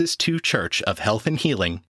Genesis 2 Church of Health and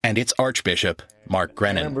Healing and its Archbishop, Mark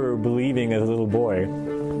Grennan. I remember believing as a little boy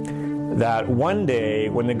that one day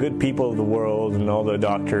when the good people of the world and all the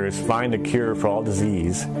doctors find a cure for all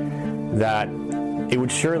disease, that it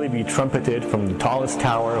would surely be trumpeted from the tallest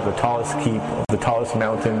tower of the tallest keep of the tallest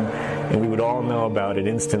mountain, and we would all know about it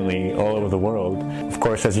instantly all over the world. Of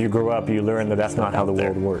course, as you grow up, you learn that that's not how the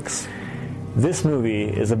world works. This movie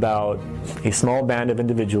is about a small band of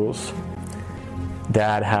individuals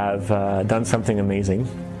that have done something amazing.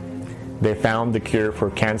 They found the cure for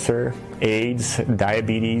cancer, AIDS,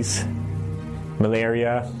 diabetes,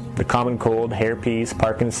 malaria, the common cold, herpes,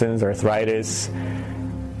 Parkinson's, arthritis,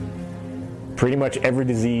 pretty much every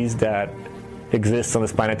disease that exists on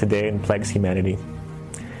this planet today and plagues humanity.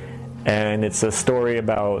 And it's a story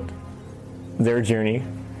about their journey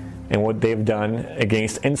and what they've done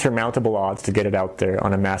against insurmountable odds to get it out there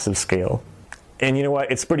on a massive scale. And you know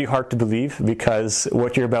what? It's pretty hard to believe because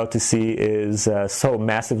what you're about to see is so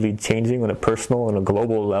massively changing on a personal and a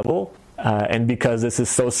global level. And because this is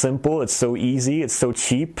so simple, it's so easy, it's so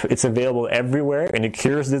cheap, it's available everywhere, and it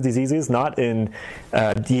cures the diseases not in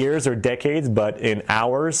years or decades, but in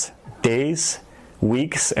hours, days,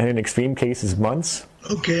 weeks, and in extreme cases, months.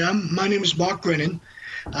 Okay, my name is Mark Brennan.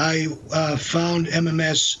 I found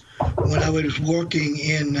MMS when I was working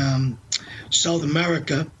in South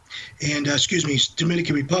America, and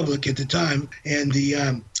Dominican Republic at the time, and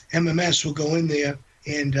the MMS will go in there,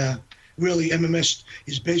 and really MMS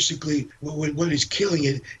is basically what is killing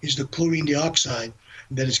it is the chlorine dioxide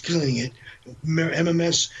that is killing it.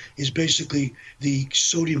 MMS is basically the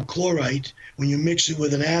sodium chloride. When you mix it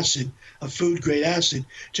with an acid, a food-grade acid,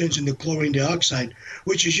 turns into chlorine dioxide,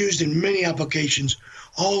 which is used in many applications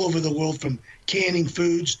all over the world, from canning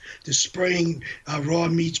foods to spraying raw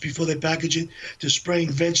meats before they package it, to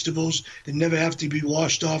spraying vegetables that never have to be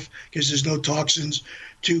washed off because there's no toxins,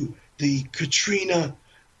 to the Katrina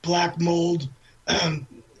black mold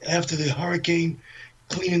after the hurricane,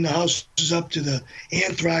 cleaning the houses up, to the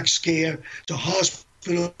anthrax scare, to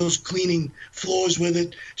hospitals cleaning floors with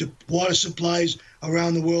it, to water supplies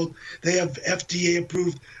around the world. They have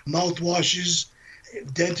FDA-approved mouthwashes.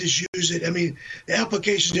 Dentists use it. I mean, the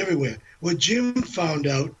application's everywhere. What Jim found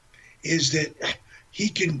out is that he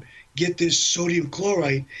can get this sodium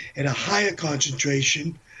chloride at a higher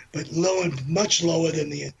concentration, but much lower than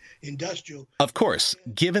the industrial. Of course,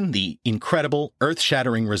 given the incredible,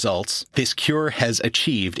 earth-shattering results this cure has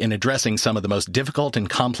achieved in addressing some of the most difficult and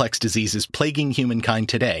complex diseases plaguing humankind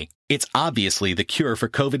today, it's obviously the cure for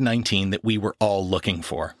COVID-19 that we were all looking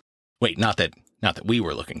for. Wait, not that we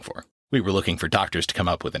were looking for. We were looking for doctors to come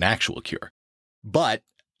up with an actual cure. But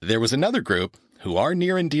there was another group who are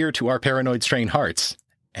near and dear to our paranoid strain hearts,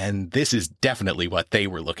 and this is definitely what they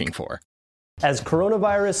were looking for. As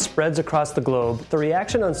coronavirus spreads across the globe, the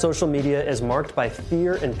reaction on social media is marked by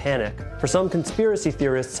fear and panic. For some conspiracy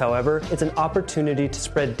theorists, however, it's an opportunity to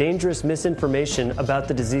spread dangerous misinformation about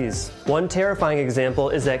the disease. One terrifying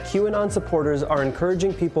example is that QAnon supporters are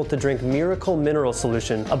encouraging people to drink Miracle Mineral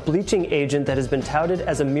Solution, a bleaching agent that has been touted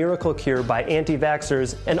as a miracle cure by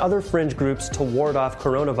anti-vaxxers and other fringe groups to ward off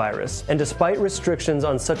coronavirus. And despite restrictions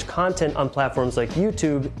on such content on platforms like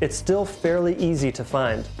YouTube, it's still fairly easy to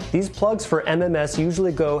find. These plugs for MMS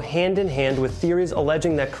usually go hand in hand with theories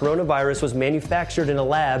alleging that coronavirus was manufactured in a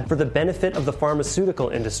lab for the benefit of the pharmaceutical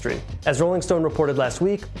industry. As Rolling Stone reported last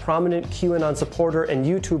week, prominent QAnon supporter and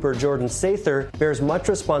YouTuber Jordan Sather bears much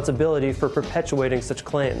responsibility for perpetuating such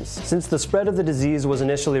claims. Since the spread of the disease was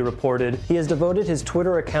initially reported, he has devoted his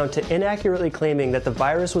Twitter account to inaccurately claiming that the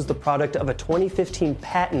virus was the product of a 2015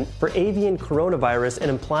 patent for avian coronavirus and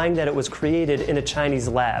implying that it was created in a Chinese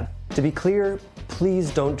lab. To be clear,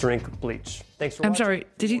 please don't drink bleach. Thanks for watching. I'm sorry,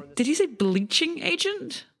 did he say bleaching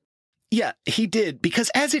agent? Yeah, he did, because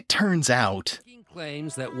as it turns out,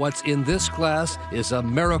 claims that what's in this glass is a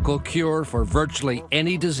miracle cure for virtually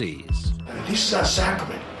any disease. This is our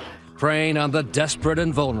sacrament. Preying on the desperate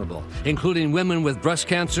and vulnerable, including women with breast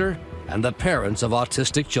cancer and the parents of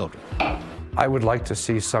autistic children. I would like to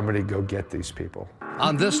see somebody go get these people.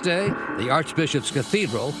 On this day, the Archbishop's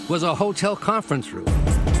Cathedral was a hotel conference room.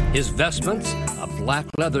 His vestments, a black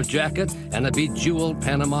leather jacket, and a bejeweled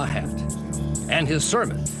Panama hat. And his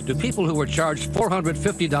sermon to people who were charged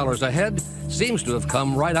 $450 a head seems to have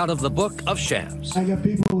come right out of the book of shams. I got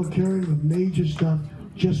people curing with major stuff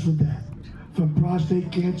just with that. From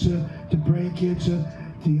prostate cancer to brain cancer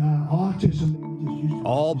to autism.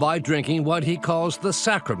 All by drinking what he calls the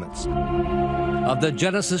sacraments of the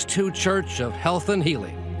Genesis 2 Church of Health and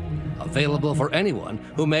Healing, available for anyone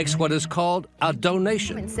who makes what is called a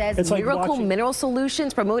donation. It says miracle mineral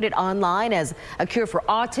solutions promoted online as a cure for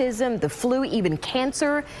autism, the flu, even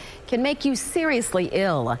cancer can make you seriously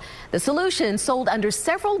ill. The solution, sold under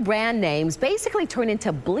several brand names, basically turn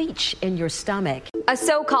into bleach in your stomach. A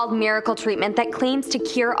so-called miracle treatment that claims to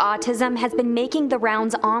cure autism has been making the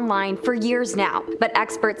rounds online for years now. But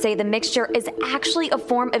experts say the mixture is actually a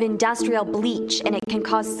form of industrial bleach, and it can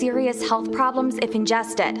cause serious health problems if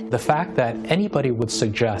ingested. The fact that anybody would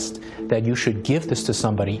suggest that you should give this to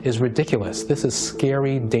somebody is ridiculous. This is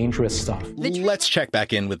scary, dangerous stuff. Let's check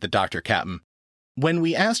back in with the Dr. Captain. When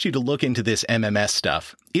we asked you to look into this MMS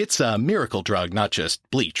stuff, it's a miracle drug, not just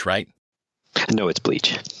bleach, right? No, it's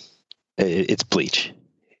bleach. It's bleach.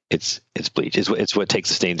 It's bleach. It's what takes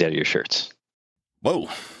the stains out of your shirts. Whoa,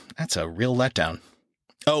 that's a real letdown.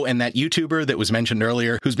 Oh, and that YouTuber that was mentioned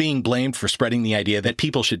earlier, who's being blamed for spreading the idea that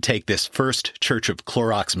people should take this First Church of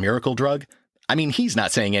Clorox miracle drug? I mean, he's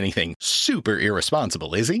not saying anything super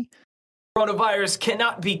irresponsible, is he? Coronavirus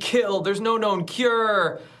cannot be killed. There's no known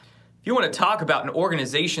cure. If you want to talk about an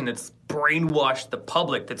organization that's brainwashed the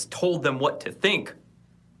public, that's told them what to think,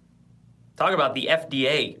 talk about the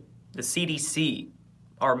FDA, the CDC,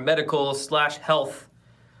 our medical/health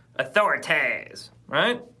authorities,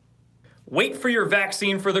 right? Wait for your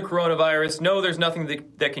vaccine for the coronavirus. No, there's nothing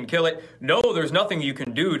that can kill it. No, there's nothing you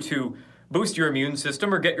can do to boost your immune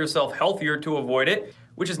system or get yourself healthier to avoid it,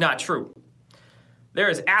 which is not true. There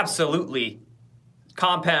is absolutely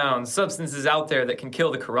compounds, substances out there that can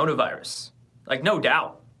kill the coronavirus. Like, no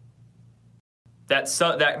doubt.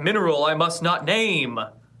 That mineral I must not name.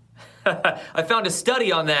 I found a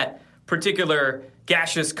study on that particular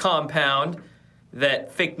gaseous compound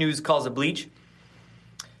that fake news calls a bleach.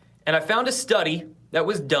 And I found a study that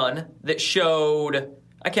was done that showed,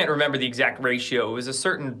 I can't remember the exact ratio, it was a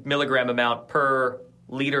certain milligram amount per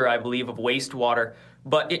liter, I believe, of wastewater,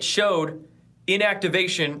 but it showed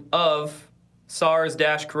inactivation of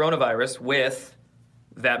SARS-coronavirus with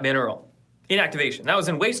that mineral. Inactivation. That was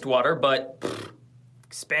in wastewater, but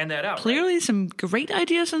expand that out. Clearly some great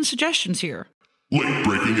ideas and suggestions here.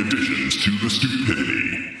 Late-breaking additions to the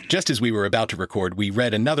stupidity. Just as we were about to record, we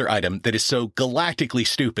read another item that is so galactically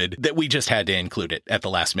stupid that we just had to include it at the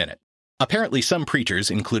last minute. Apparently some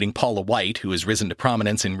preachers, including Paula White, who has risen to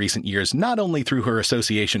prominence in recent years not only through her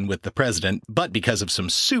association with the president, but because of some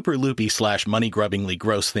super loopy/money-grubbingly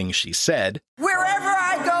gross things she said. Wherever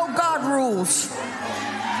I go, God rules.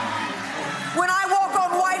 When I walk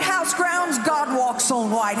on White House grounds, God walks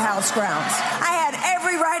on White House grounds. I had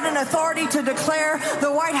every right and authority to declare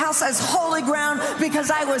the White House as holy ground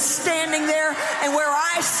because I was standing there, and where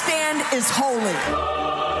I stand is holy.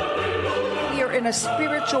 In a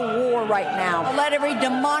spiritual war right now. Let every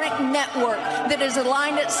demonic network that has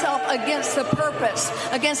aligned itself against the purpose,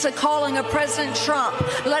 against the calling of President Trump,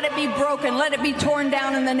 let it be broken, let it be torn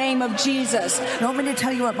down in the name of Jesus. You want me to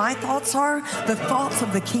tell you what my thoughts are? The thoughts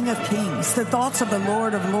of the King of Kings, the thoughts of the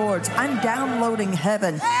Lord of Lords. I'm downloading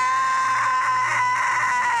heaven. Hey!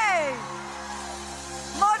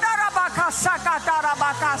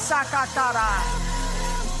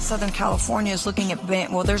 Southern California is looking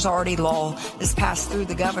at, well, there's already law that's passed through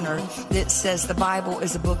the governor that says the Bible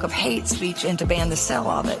is a book of hate speech and to ban the sale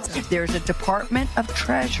of it. There's a Department of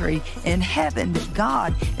Treasury in heaven that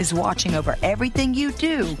God is watching over everything you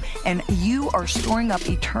do, and you are storing up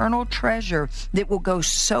eternal treasure that will go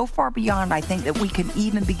so far beyond, I think, that we can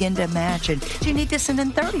even begin to imagine. You need to send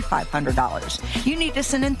in $3,500. You need to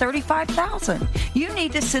send in $35,000. You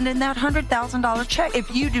need to send in that $100,000 check.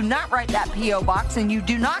 If you do not write that P.O. box and you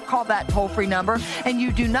do not call that toll-free number, and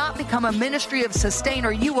you do not become a ministry of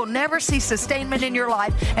sustainer, you will never see sustainment in your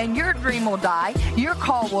life, and your dream will die, your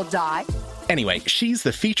call will die. Anyway, she's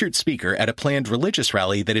the featured speaker at a planned religious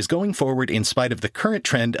rally that is going forward in spite of the current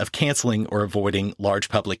trend of canceling or avoiding large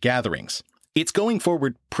public gatherings. It's going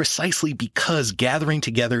forward precisely because gathering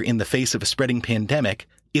together in the face of a spreading pandemic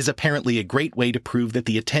is apparently a great way to prove that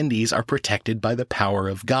the attendees are protected by the power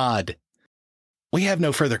of God. We have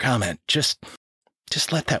no further comment. Just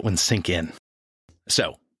let that one sink in.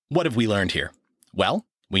 So, what have we learned here? Well,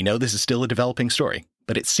 we know this is still a developing story,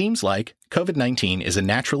 but it seems like COVID-19 is a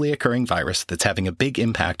naturally occurring virus that's having a big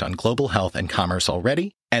impact on global health and commerce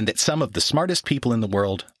already, and that some of the smartest people in the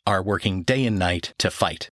world are working day and night to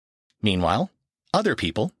fight. Meanwhile, other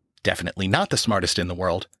people, definitely not the smartest in the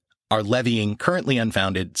world, are levying currently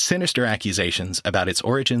unfounded, sinister accusations about its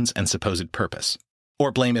origins and supposed purpose,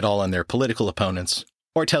 or blame it all on their political opponents,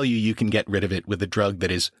 or tell you can get rid of it with a drug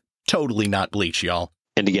that is totally not bleach, y'all.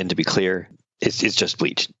 And again, to be clear, it's just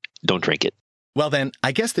bleach. Don't drink it. Well then,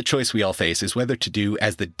 I guess the choice we all face is whether to do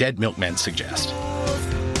as the dead milkmen suggest.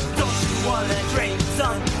 wanna drink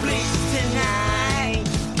some bleach tonight.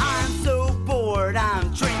 I'm so bored,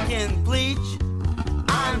 I'm drinking bleach.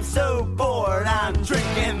 I'm so bored, I'm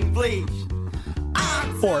drinking bleach.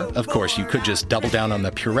 Or, of course, you could just double down on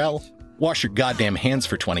the Purell, wash your goddamn hands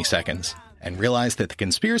for 20 seconds, and realize that the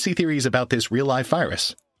conspiracy theories about this real-life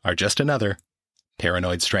virus are just another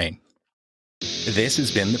paranoid strain. This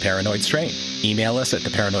has been The Paranoid Strain. Email us at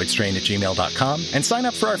theparanoidstrain@gmail.com and sign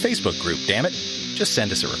up for our Facebook group, damn it. Just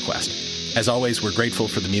send us a request. As always, we're grateful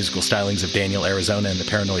for the musical stylings of Daniel Arizona and the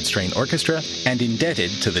Paranoid Strain Orchestra, and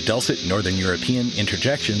indebted to the dulcet Northern European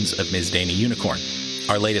interjections of Ms. Dana Unicorn.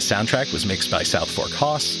 Our latest soundtrack was mixed by South Fork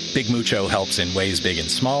Haas, Big Mucho helps in ways big and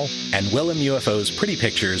small, and Willem UFO's pretty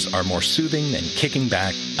pictures are more soothing than kicking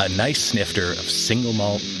back a nice snifter of single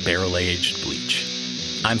malt barrel-aged bleach.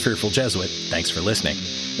 I'm Fearful Jesuit. Thanks for listening.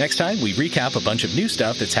 Next time, we recap a bunch of new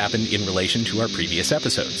stuff that's happened in relation to our previous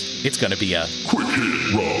episodes. It's going to be a quick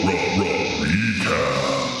hit,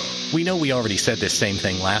 recap. We know we already said this same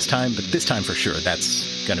thing last time, but this time for sure,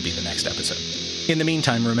 that's going to be the next episode. In the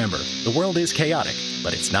meantime, remember, the world is chaotic,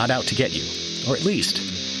 but it's not out to get you. Or at least,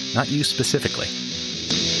 not you specifically.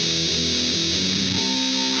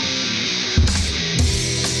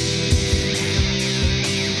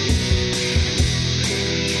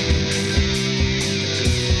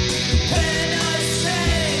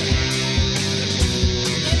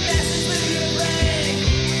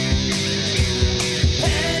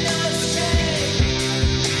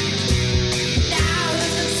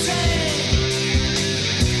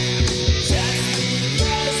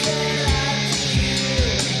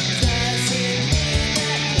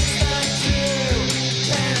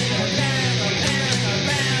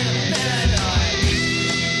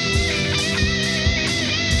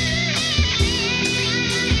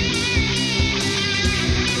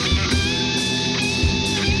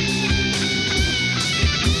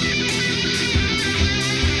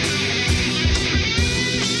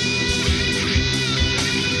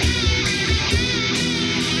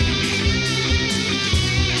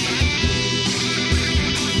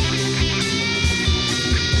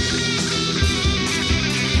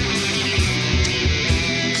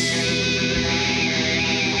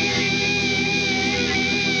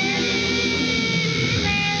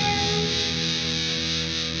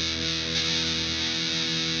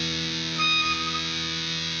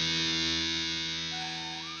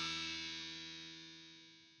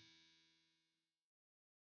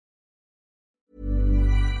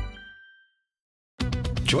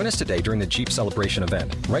 Join us today during the Jeep Celebration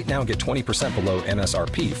event. Right now, get 20% below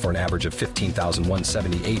MSRP for an average of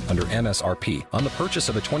 $15,178 under MSRP on the purchase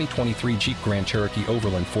of a 2023 Jeep Grand Cherokee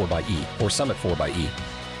Overland 4xE or Summit 4xE.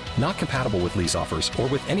 Not compatible with lease offers or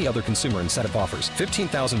with any other consumer incentive offers.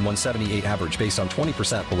 $15,178 average based on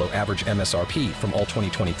 20% below average MSRP from all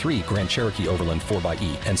 2023 Grand Cherokee Overland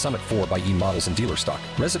 4xE and Summit 4xE models in dealer stock.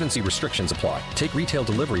 Residency restrictions apply. Take retail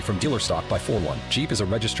delivery from dealer stock by 4/1. Jeep is a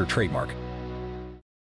registered trademark.